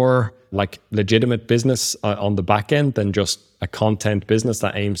a more like legitimate business on the back end than just a content business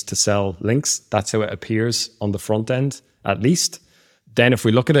that aims to sell links. That's how it appears on the front end, at least. Then if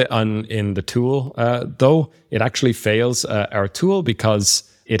we look at it in the tool, though, it actually fails our tool because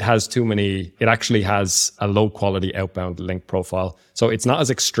it actually has a low quality outbound link profile. So it's not as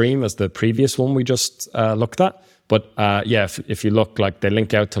extreme as the previous one we just looked at. But if you look, like they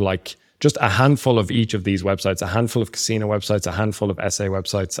link out to like just a handful of each of these websites, a handful of casino websites, a handful of essay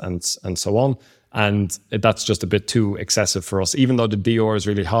websites, and so on. And that's just a bit too excessive for us, even though the DR is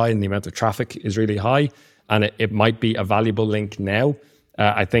really high and the amount of traffic is really high. And it might be a valuable link now.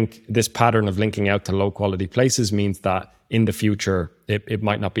 I think this pattern of linking out to low quality places means that in the future, it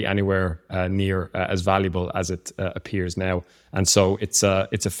might not be anywhere near as valuable as it appears now. And so it's a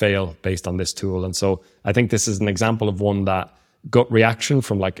fail based on this tool. And so I think this is an example of one that gut reaction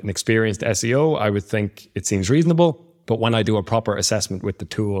from like an experienced SEO, I would think it seems reasonable. But when I do a proper assessment with the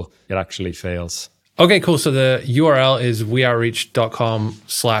tool, it actually fails. Okay, cool. So the URL is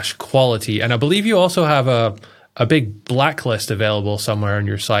weoutreach.com/quality. And I believe you also have a big blacklist available somewhere on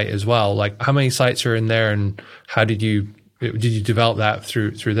your site as well. Like how many sites are in there and how did you develop that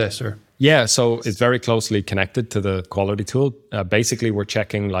through this? Or Yeah, so it's very closely connected to the quality tool. Basically, we're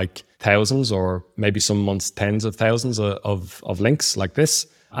checking like thousands or maybe some months, tens of thousands of links like this.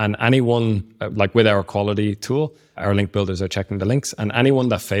 And anyone, like with our quality tool, our link builders are checking the links. And anyone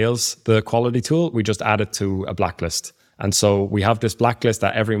that fails the quality tool, we just add it to a blacklist. And so we have this blacklist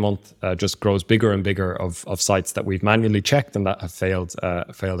that every month just grows bigger and bigger of sites that we've manually checked and that have failed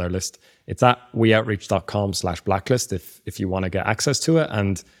our list. It's at weoutreach.com/blacklist if you want to get access to it.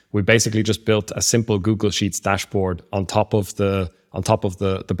 And we basically just built a simple Google Sheets dashboard on top of the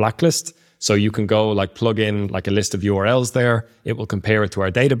blacklist. So you can go like plug in like a list of URLs there. It will compare it to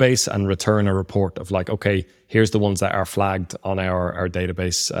our database and return a report of like, okay, here's the ones that are flagged on our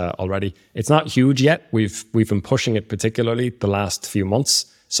database already. It's not huge yet. We've been pushing it particularly the last few months.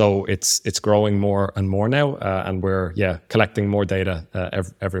 So it's growing more and more now. And we're collecting more data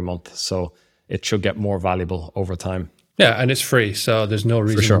every month. So it should get more valuable over time. Yeah, and it's free. So there's no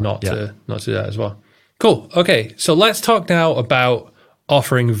reason not to do that as well. Cool. Okay. So let's talk now about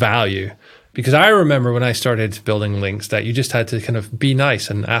offering value. Because I remember when I started building links that you just had to kind of be nice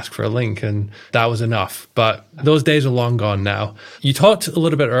and ask for a link and that was enough. But those days are long gone now. You talked a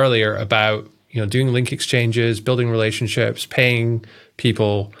little bit earlier about, doing link exchanges, building relationships, paying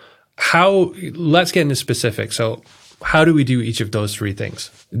people. Let's get into specifics. So how do we do each of those three things?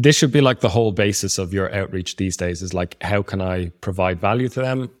 This should be like the whole basis of your outreach these days is like, how can I provide value to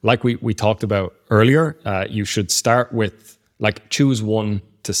them? Like we talked about earlier, you should start with like choose one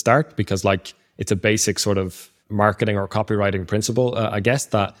to start because like it's a basic sort of marketing or copywriting principle, I guess,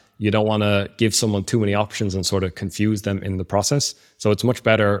 that you don't want to give someone too many options and sort of confuse them in the process. So it's much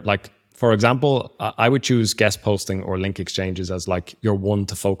better. Like, for example, I would choose guest posting or link exchanges as like your one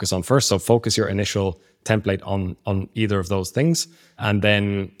to focus on first. So focus your initial template on either of those things and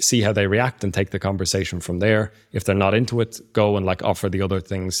then see how they react and take the conversation from there. If they're not into it, go and like offer the other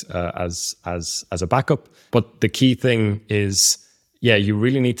things as a backup. But the key thing is, you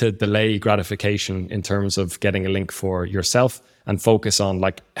really need to delay gratification in terms of getting a link for yourself and focus on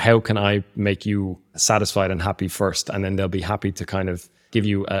like, how can I make you satisfied and happy first? And then they'll be happy to kind of give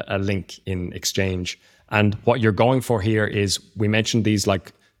you a link in exchange. And what you're going for here is, we mentioned these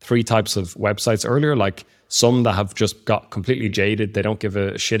like 3 types of websites earlier, like some that have just got completely jaded. They don't give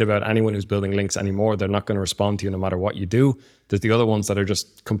a shit about anyone who's building links anymore. They're not going to respond to you no matter what you do. There's the other ones that are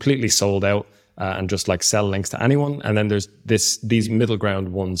just completely sold out and just like sell links to anyone. And then there's these middle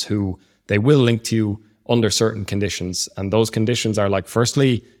ground ones who they will link to you under certain conditions. And those conditions are like,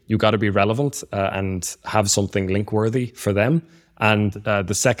 firstly, you got to be relevant and have something link worthy for them. And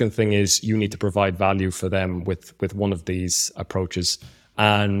the second thing is you need to provide value for them with one of these approaches.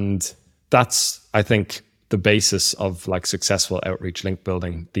 And that's, I think, the basis of like successful outreach link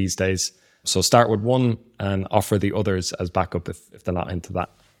building these days. So start with one and offer the others as backup if they're not into that.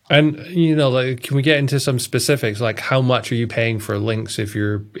 And like, can we get into some specifics? Like, how much are you paying for links if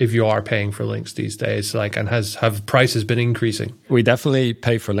you are paying for links these days? Like, and have prices been increasing? We definitely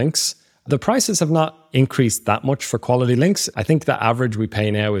pay for links. The prices have not increased that much for quality links. I think the average we pay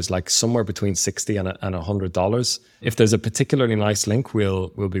now is like somewhere between $60 and $100. If there's a particularly nice link, we'll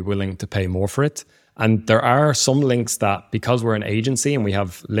be willing to pay more for it. And there are some links that, because we're an agency and we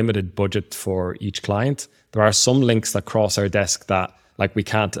have limited budget for each client, there are some links that cross our desk that like we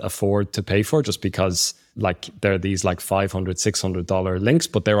can't afford to pay for just because like they're these like $500, $600 links,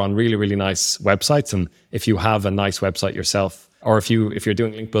 but they're on really, really nice websites. And if you have a nice website yourself, or if you're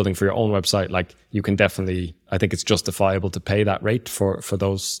doing link building for your own website, like you can definitely, I think it's justifiable to pay that rate for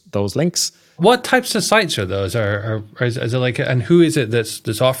those links. What types of sites are those? Or is it like, and who is it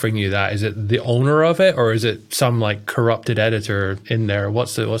that's offering you that? Is it the owner of it, or is it some like corrupted editor in there?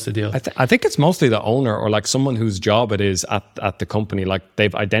 What's the deal? I think it's mostly the owner or like someone whose job it is at the company. Like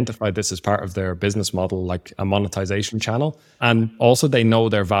they've identified this as part of their business model, like a monetization channel. And also they know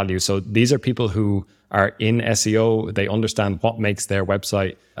their value. So these are people who are in SEO. They understand what makes their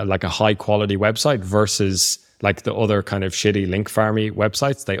website like a high quality website versus like the other kind of shitty link farmy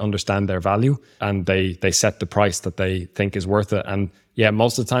websites, they understand their value and they set the price that they think is worth it. And yeah,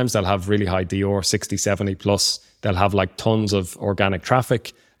 most of the times they'll have really high DR, 60, 70 plus. They'll have like tons of organic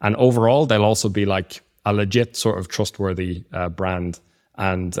traffic. And overall, they'll also be like a legit sort of trustworthy brand.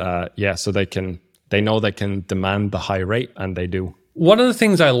 And so they know they can demand the high rate, and they do. One of the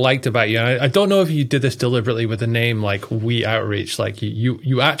things I liked about you, and I don't know if you did this deliberately with a name like We Outreach, like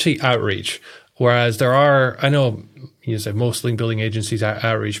you actually outreach, whereas there are, I know you said most link building agencies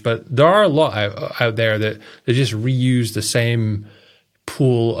outreach, but there are a lot out there that they just reuse the same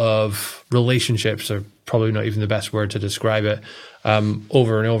pool of relationships, or probably not even the best word to describe it,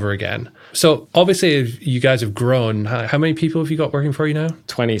 over and over again. So obviously you guys have grown. How many people have you got working for you now?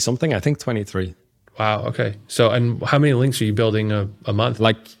 20 something, I think 23. Wow. Okay. So, and how many links are you building a month?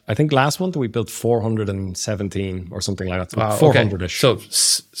 Like, I think last month we built 417 or something like that. Wow, 400-ish. Okay.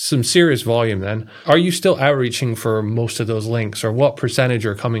 So some serious volume then. Are you still outreaching for most of those links, or what percentage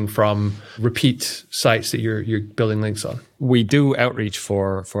are coming from repeat sites that you're building links on? We do outreach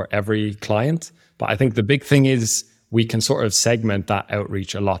for every client, but I think the big thing is we can sort of segment that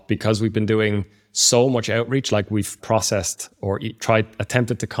outreach a lot because we've been doing so much outreach. Like, we've processed or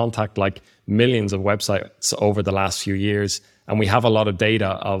attempted to contact like millions of websites over the last few years. And we have a lot of data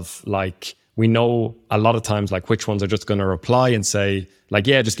of like, we know a lot of times like which ones are just going to reply and say like,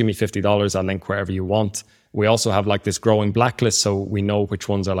 yeah, just give me $50, I'll link wherever you want. We also have like this growing blacklist, so we know which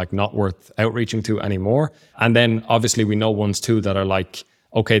ones are like not worth outreaching to anymore. And then obviously we know ones too that are like,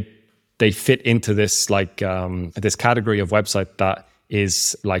 okay, they fit into this like this category of website that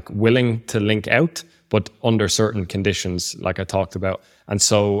is like willing to link out, but under certain conditions, like I talked about. And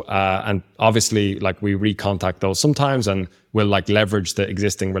so, and obviously, like we recontact those sometimes, and we'll like leverage the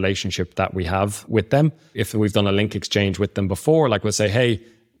existing relationship that we have with them. If we've done a link exchange with them before, like we'll say, hey,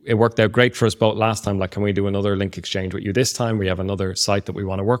 it worked out great for us both last time. Like, can we do another link exchange with you this time? We have another site that we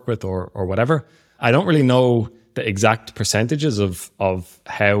want to work with, or whatever. I don't really know the exact percentages of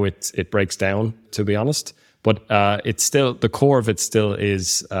how it breaks down, to be honest. But it's still, the core of it still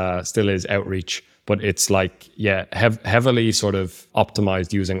is outreach. But it's like, yeah, heavily sort of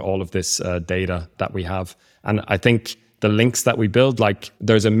optimized using all of this data that we have. And I think the links that we build, like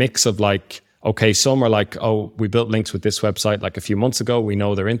there's a mix of like, okay, some are like, oh, we built links with this website like a few months ago. We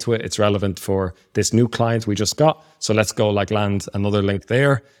know they're into it. It's relevant for this new client we just got. So let's go like land another link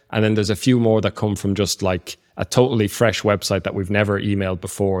there. And then there's a few more that come from just like a totally fresh website that we've never emailed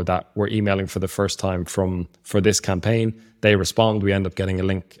before, that we're emailing for the first time for this campaign. They respond, we end up getting a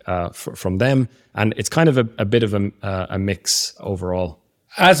link from them. And it's kind of a bit of a mix overall.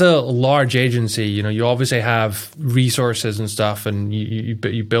 As a large agency, you obviously have resources and stuff, and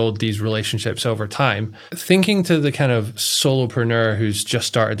you build these relationships over time. Thinking to the kind of solopreneur who's just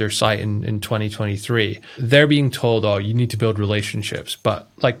started their site in 2023, they're being told, oh, you need to build relationships. But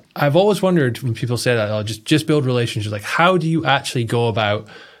like, I've always wondered when people say that, oh, just build relationships. Like, how do you actually go about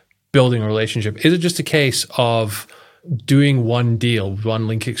building a relationship? Is it just a case of doing one deal, one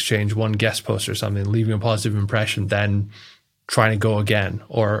link exchange, one guest post or something, leaving a positive impression, then trying to go again?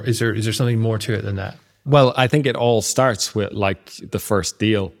 Or is there something more to it than that? Well, I think it all starts with like the first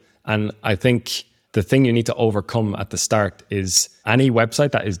deal. And I think the thing you need to overcome at the start is any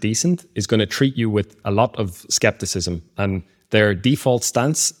website that is decent is going to treat you with a lot of skepticism. And their default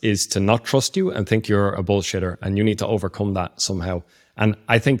stance is to not trust you and think you're a bullshitter. And you need to overcome that somehow. And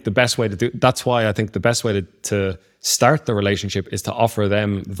I think the best way that's why I think the best way to start the relationship is to offer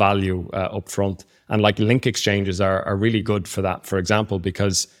them value up front. And like link exchanges are really good for that, for example,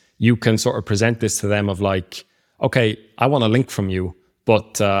 because you can sort of present this to them of like, okay, I want a link from you,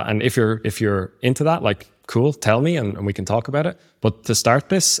 but and if you're into that, like, cool, tell me and we can talk about it. But to start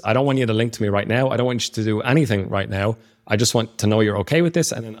this, I don't want you to link to me right now. I don't want you to do anything right now. I just want to know you're okay with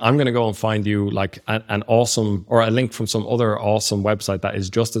this. And then I'm going to go and find you like an awesome, or a link from some other awesome website that is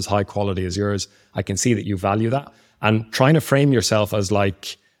just as high quality as yours. I can see that you value that. And trying to frame yourself as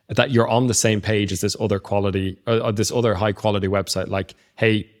like, that you're on the same page as this other quality, or this other high quality website. Like,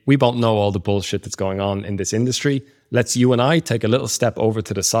 hey, we both know all the bullshit that's going on in this industry. Let's you and I take a little step over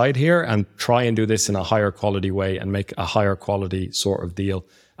to the side here and try and do this in a higher quality way and make a higher quality sort of deal.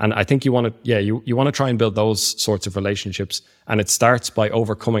 And I think you want to try and build those sorts of relationships. And it starts by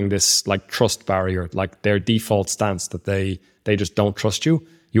overcoming this like trust barrier, like their default stance that they just don't trust you.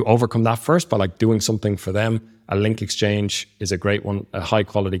 You overcome that first by like doing something for them. A link exchange is a great one, a high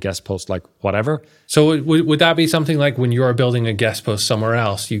quality guest post, like whatever. So would that be something like when you're building a guest post somewhere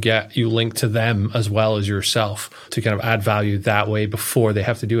else, you link to them as well as yourself to kind of add value that way before they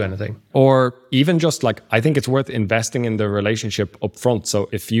have to do anything? Or even just like, I think it's worth investing in the relationship up front. So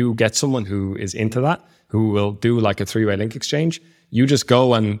if you get someone who is into that, who will do like a three-way link exchange. You just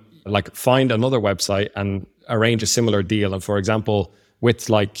go and like find another website and arrange a similar deal. And for example, with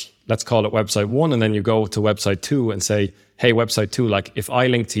like, let's call it website 1, and then you go to website 2 and say, hey, website 2, like if I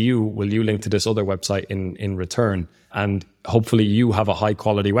link to you, will you link to this other website in return? And hopefully you have a high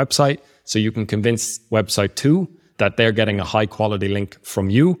quality website, so you can convince website 2 that they're getting a high quality link from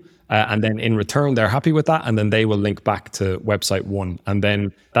you. And then in return, they're happy with that. And then they will link back to website 1. And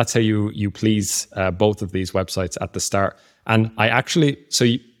then that's how you please both of these websites at the start. And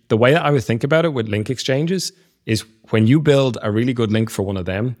the way that I would think about it with link exchanges is when you build a really good link for one of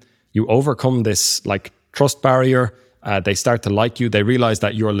them, you overcome this like trust barrier. They start to like you. They realize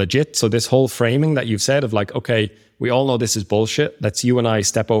that you're legit. So this whole framing that you've said of like, okay, we all know this is bullshit. Let's you and I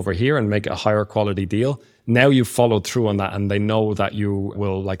step over here and make a higher quality deal. Now you've followed through on that, and they know that you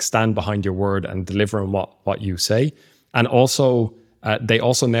will like stand behind your word and deliver on what you say. And also, they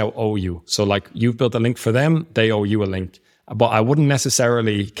also now owe you. So like you've built a link for them, they owe you a link. But I wouldn't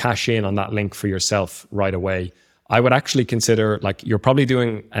necessarily cash in on that link for yourself right away. I would actually consider like you're probably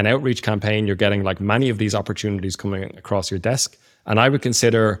doing an outreach campaign. You're getting like many of these opportunities coming across your desk. And I would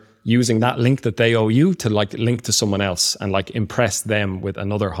consider using that link that they owe you to like link to someone else and like impress them with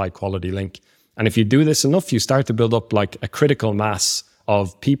another high quality link. And if you do this enough, you start to build up like a critical mass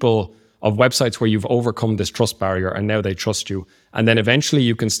of people, of websites where you've overcome this trust barrier and now they trust you. And then eventually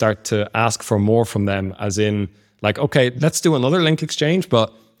you can start to ask for more from them, as in like, okay, let's do another link exchange,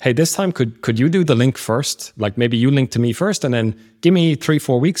 but hey, this time could you do the link first? Like maybe you link to me first and then give me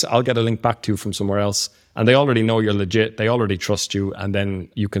 3-4 weeks, I'll get a link back to you from somewhere else. And they already know you're legit. They already trust you. And then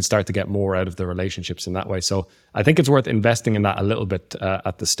you can start to get more out of the relationships in that way. So I think it's worth investing in that a little bit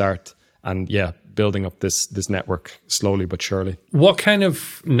at the start. And yeah, building up this network slowly but surely. What kind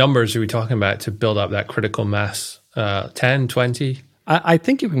of numbers are we talking about to build up that critical mass? 10, 20? I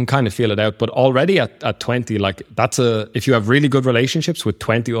think you can kind of feel it out, but already at 20, like if you have really good relationships with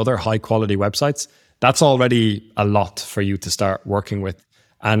 20 other high quality websites, that's already a lot for you to start working with.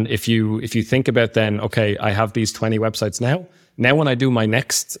 And if you think about then, okay, I have these 20 websites now when I do my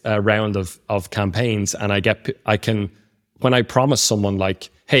next round of campaigns and when I promise someone like,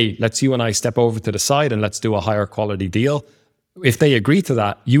 hey, let's you and I step over to the side and let's do a higher quality deal. If they agree to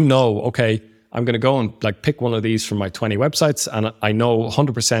that, okay, I'm going to go and like pick one of these from my 20 websites, and I know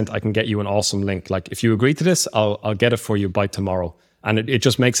 100% I can get you an awesome link. Like if you agree to this, I'll get it for you by tomorrow. And it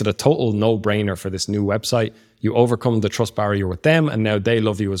just makes it a total no-brainer for this new website. You overcome the trust barrier with them, and now they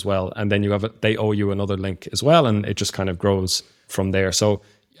love you as well. And then they owe you another link as well, and it just kind of grows from there. So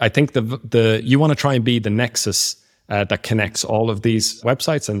I think you want to try and be the nexus that connects all of these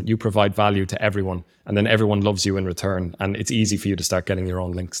websites, and you provide value to everyone, and then everyone loves you in return. And it's easy for you to start getting your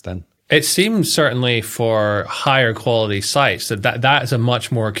own links then. It seems certainly for higher quality sites that is a much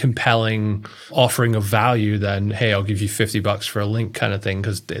more compelling offering of value than, hey, I'll give you $50 for a link kind of thing,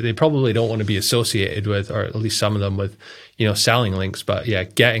 because they probably don't want to be associated with, or at least some of them with, selling links. But yeah,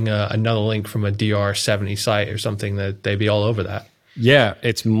 getting another link from a DR70 site or something, that they'd be all over that. Yeah,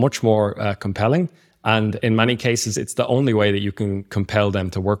 it's much more compelling. And in many cases, it's the only way that you can compel them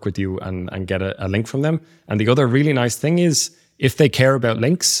to work with you and get a link from them. And the other really nice thing is, if they care about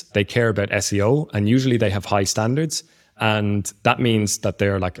links, they care about SEO, and usually they have high standards. And that means that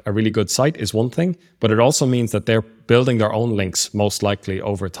they're like a really good site is one thing, but it also means that they're building their own links most likely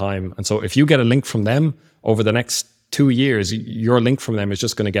over time. And so if you get a link from them over the next 2 years, your link from them is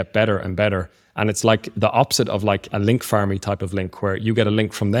just going to get better and better. And it's like the opposite of like a link farmy type of link, where you get a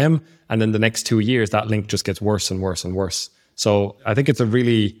link from them and then the next 2 years, that link just gets worse and worse and worse. So I think it's a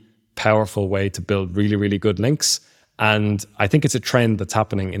really powerful way to build really, really good links. And I think it's a trend that's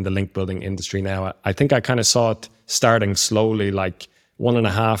happening in the link building industry now. I think I kind of saw it starting slowly like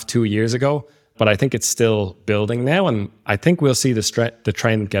 1.5-2 years ago, but I think it's still building now. And I think we'll see the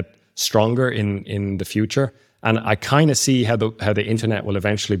trend get stronger in the future. And I kind of see how the internet will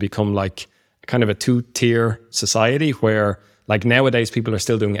eventually become like kind of a 2-tier society, where like nowadays people are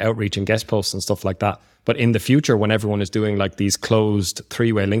still doing outreach and guest posts and stuff like that. But in the future, when everyone is doing like these closed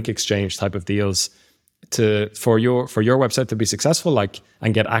 3-way link exchange type of deals, for your website to be successful,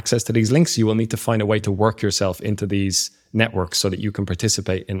 and get access to these links, you will need to find a way to work yourself into these networks so that you can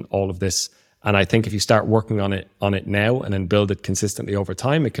participate in all of this. And I think if you start working on it now and then build it consistently over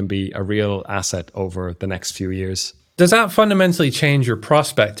time, it can be a real asset over the next few years. Does that fundamentally change your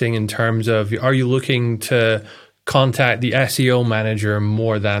prospecting in terms of, are you looking to contact the SEO manager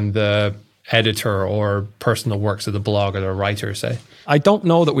more than the editor or person that works at the blog or the writer, say? I don't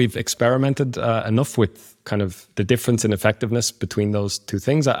know that we've experimented enough with kind of the difference in effectiveness between those two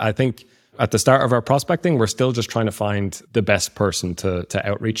things. I think at the start of our prospecting, we're still just trying to find the best person to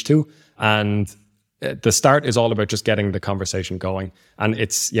outreach to. And the start is all about just getting the conversation going. And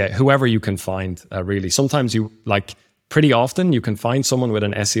it's, whoever you can find, really. Sometimes pretty often you can find someone with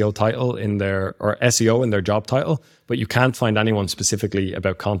an SEO title or SEO in their job title, but you can't find anyone specifically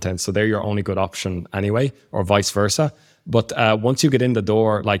about content. So they're your only good option anyway, or vice versa. But once you get in the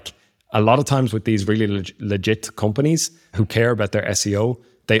door, like a lot of times with these really legit companies who care about their SEO,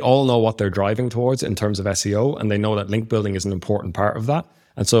 they all know what they're driving towards in terms of SEO, and they know that link building is an important part of that.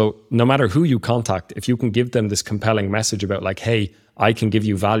 And so no matter who you contact, if you can give them this compelling message about like, hey, I can give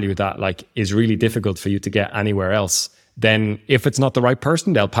you value that like is really difficult for you to get anywhere else, then if it's not the right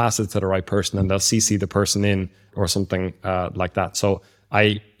person, they'll pass it to the right person and they'll CC the person in or something like that. So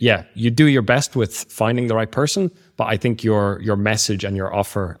you do your best with finding the right person, but I think your message and your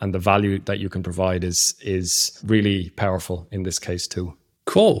offer and the value that you can provide is really powerful in this case too.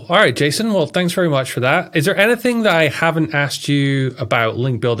 Cool. All right, Jason. Well, thanks very much for that. Is there anything that I haven't asked you about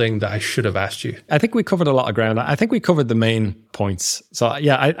link building that I should have asked you? I think we covered a lot of ground. I think we covered the main points. So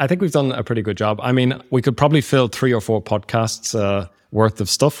yeah, I think we've done a pretty good job. I mean, we could probably fill 3 or 4 podcasts worth of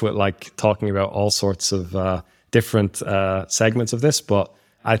stuff with like talking about all sorts of different segments of this. But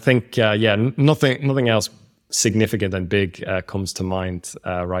I think, nothing else significant and big comes to mind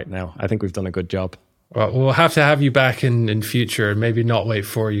right now. I think we've done a good job. Well, we'll have to have you back in future, and maybe not wait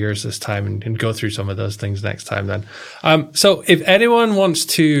 4 years this time and go through some of those things next time then. So if anyone wants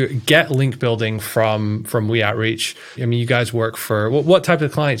to get link building from We Outreach, I mean, you guys work for, what type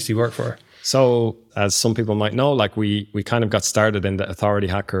of clients do you work for? So as some people might know, like we kind of got started in the Authority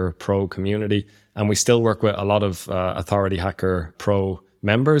Hacker Pro community, and we still work with a lot of Authority Hacker Pro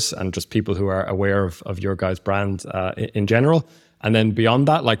members and just people who are aware of your guys' brand in general. And then beyond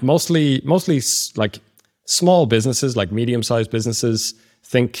that, like mostly like small businesses, like medium-sized businesses.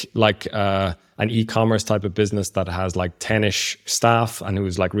 Think like an e-commerce type of business that has like 10-ish staff and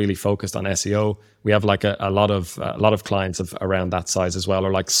who's like really focused on SEO. We have like a lot of clients of around that size as well,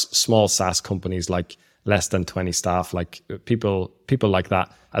 or like small SaaS companies like less than 20 staff, like people like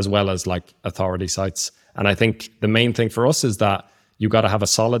that, as well as like authority sites. And I think the main thing for us is that you got to have a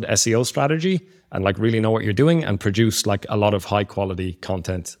solid SEO strategy and like really know what you're doing and produce like a lot of high quality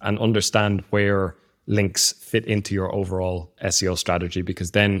content and understand where links fit into your overall SEO strategy,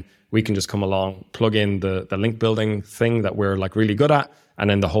 because then we can just come along, plug in the link building thing that we're like really good at, and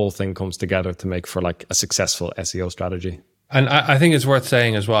then the whole thing comes together to make for like a successful SEO strategy. And I think it's worth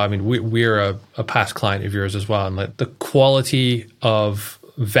saying as well, I mean, we're a past client of yours as well, and like the quality of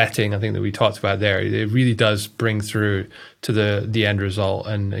vetting, I think that we talked about there, it really does bring through to the end result,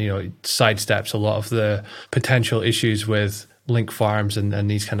 and it sidesteps a lot of the potential issues with link farms and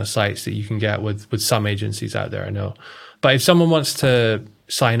these kind of sites that you can get with some agencies out there, I know. But if someone wants to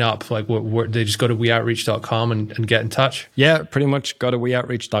sign up, like they just go to weoutreach.com and get in touch? Yeah, pretty much go to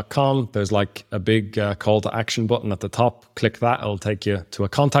weoutreach.com. There's like a big call to action button at the top. Click that, it'll take you to a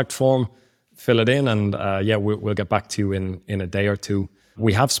contact form, fill it in, and we'll get back to you in a day or two.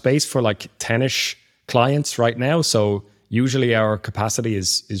 We have space for like 10-ish clients right now, so usually our capacity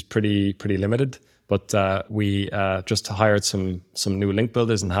is pretty limited. But we just hired some new link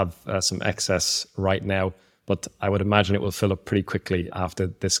builders and have some excess right now. But I would imagine it will fill up pretty quickly after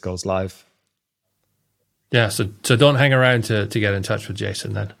this goes live. Yeah, so don't hang around to get in touch with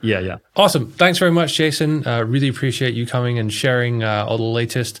Jason then. Yeah. Awesome. Thanks very much, Jason. Really appreciate you coming and sharing all the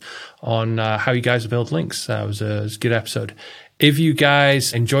latest on how you guys build links. It was a good episode. If you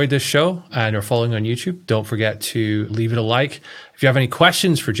guys enjoyed this show and are following on YouTube, don't forget to leave it a like. If you have any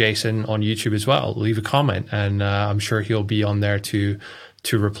questions for Jason on YouTube as well, leave a comment, and I'm sure he'll be on there to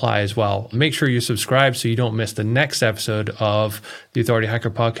reply as well. Make sure you subscribe so you don't miss the next episode of the Authority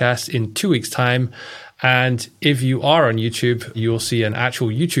Hacker Podcast in 2 weeks' time. And if you are on YouTube, you will see an actual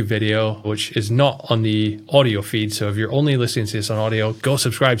YouTube video, which is not on the audio feed. So if you're only listening to this on audio, go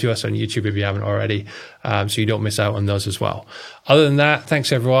subscribe to us on YouTube if you haven't already, so you don't miss out on those as well. Other than that,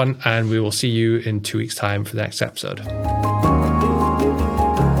 thanks everyone, and we will see you in 2 weeks' time for the next episode.